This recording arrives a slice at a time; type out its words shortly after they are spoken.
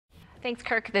Thanks,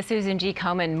 Kirk. The Susan G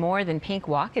Komen More Than Pink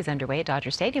Walk is underway at Dodger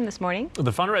Stadium this morning.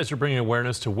 The fundraiser bringing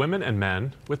awareness to women and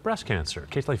men with breast cancer.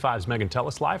 KTLA 5's Megan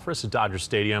Telles live for us at Dodger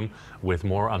Stadium with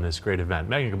more on this great event.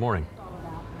 Megan, good morning.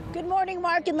 Good morning,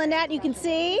 Mark and Lynette. You can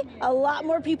see a lot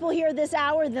more people here this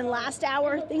hour than last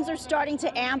hour. Things are starting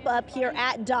to amp up here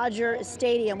at Dodger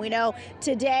Stadium. We know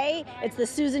today it's the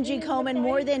Susan G Komen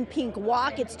More Than Pink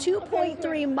Walk. It's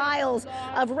 2.3 miles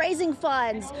of raising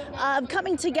funds, of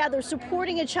coming together,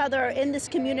 supporting each other in this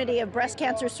community of breast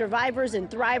cancer survivors and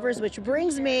thrivers, which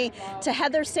brings me to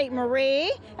Heather St.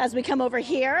 Marie as we come over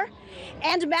here,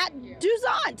 and Mat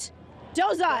Dauzat.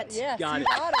 Yes, Got it.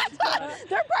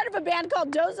 They're part of a band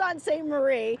called Dauzat St.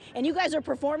 Marie, and you guys are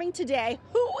performing today.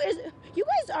 You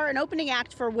guys are an opening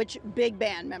act for which big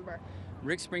band member?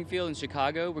 Rick Springfield in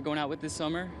Chicago, we're going out with this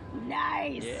summer.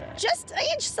 Nice. Yeah.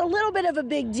 Just a little bit of a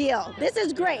big deal. This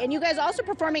is great. And you guys also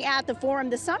performing at the Forum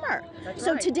this summer. That's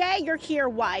so right. Today you're here.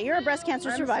 Why? You're a breast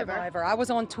cancer survivor. I was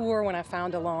on tour when I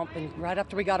found a lump, and right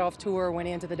after we got off tour, went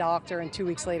into the doctor, and 2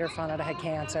 weeks later found out I had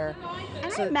cancer.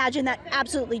 And I imagine that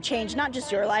absolutely changed not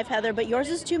just your life, Heather, but yours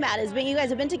is too, Matt. You guys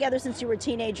have been together since you were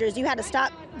teenagers. You had to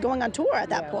stop going on tour at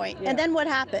that point. Yeah. And then what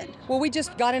happened? Well, we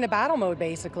just got into battle mode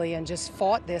basically and just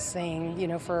fought this thing,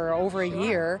 for over a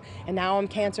year, and now I'm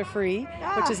cancer-free,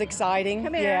 which is exciting.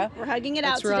 Come here. Yeah. We're hugging it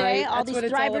out That's today. right. All That's these what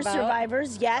it's all thriver about.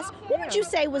 survivors. Yes. What would you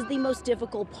say was the most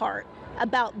difficult part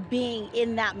about being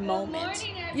in that moment?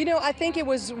 I think it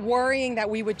was worrying that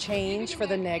we would change for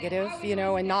the negative,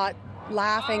 and not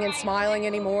laughing and smiling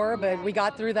anymore, but we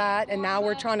got through that, and now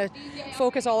we're trying to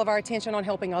focus all of our attention on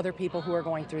helping other people who are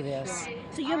going through this.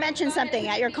 So you mentioned something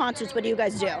at your concerts. What do you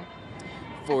guys do?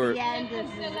 For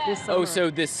This summer.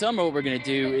 so this summer what we're going to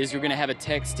do is we're going to have a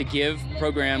Text to Give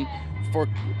program for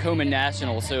Komen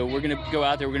National. So we're going to go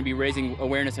out there, we're going to be raising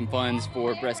awareness and funds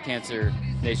for breast cancer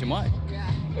nationwide.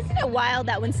 Isn't it wild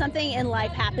that when something in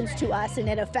life happens to us and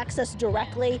it affects us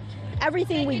directly,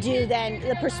 everything we do, then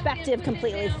the perspective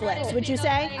completely flips, would you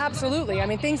say? Absolutely. I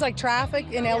mean, things like traffic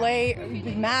in LA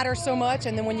matter so much,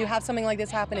 and then when you have something like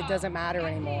this happen, it doesn't matter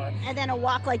anymore. And then a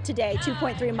walk like today,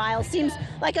 2.3 miles, seems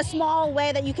like a small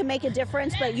way that you can make a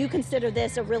difference, but you consider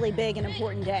this a really big and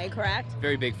important day, correct?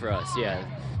 Very big for us, yeah.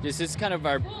 This is kind of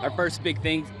our first big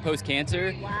thing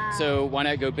post-cancer, so why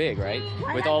not go big, right?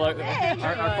 With all our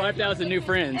 5,000 new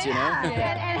friends, And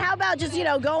how about just,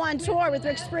 go on tour with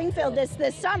Rick Springfield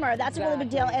this summer? That's a really big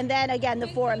deal. And then, again, the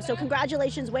Forum. So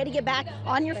congratulations. Way to get back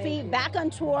on your feet, back on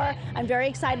tour. I'm very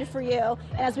excited for you.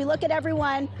 And as we look at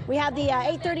everyone, we have the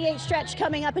 8:38 stretch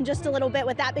coming up in just a little bit.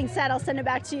 With that being said, I'll send it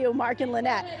back to you, Mark and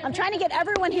Lynette. I'm trying to get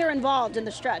everyone here involved in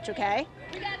the stretch, okay?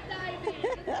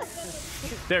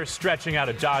 They're stretching out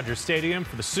at Dodger Stadium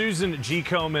for the Susan G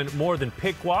Komen More Than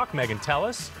Pink Walk. Megan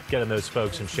Telles getting those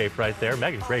folks in shape right there.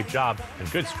 Megan, great job and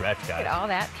good stretch, guys. Look at all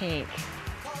that pink.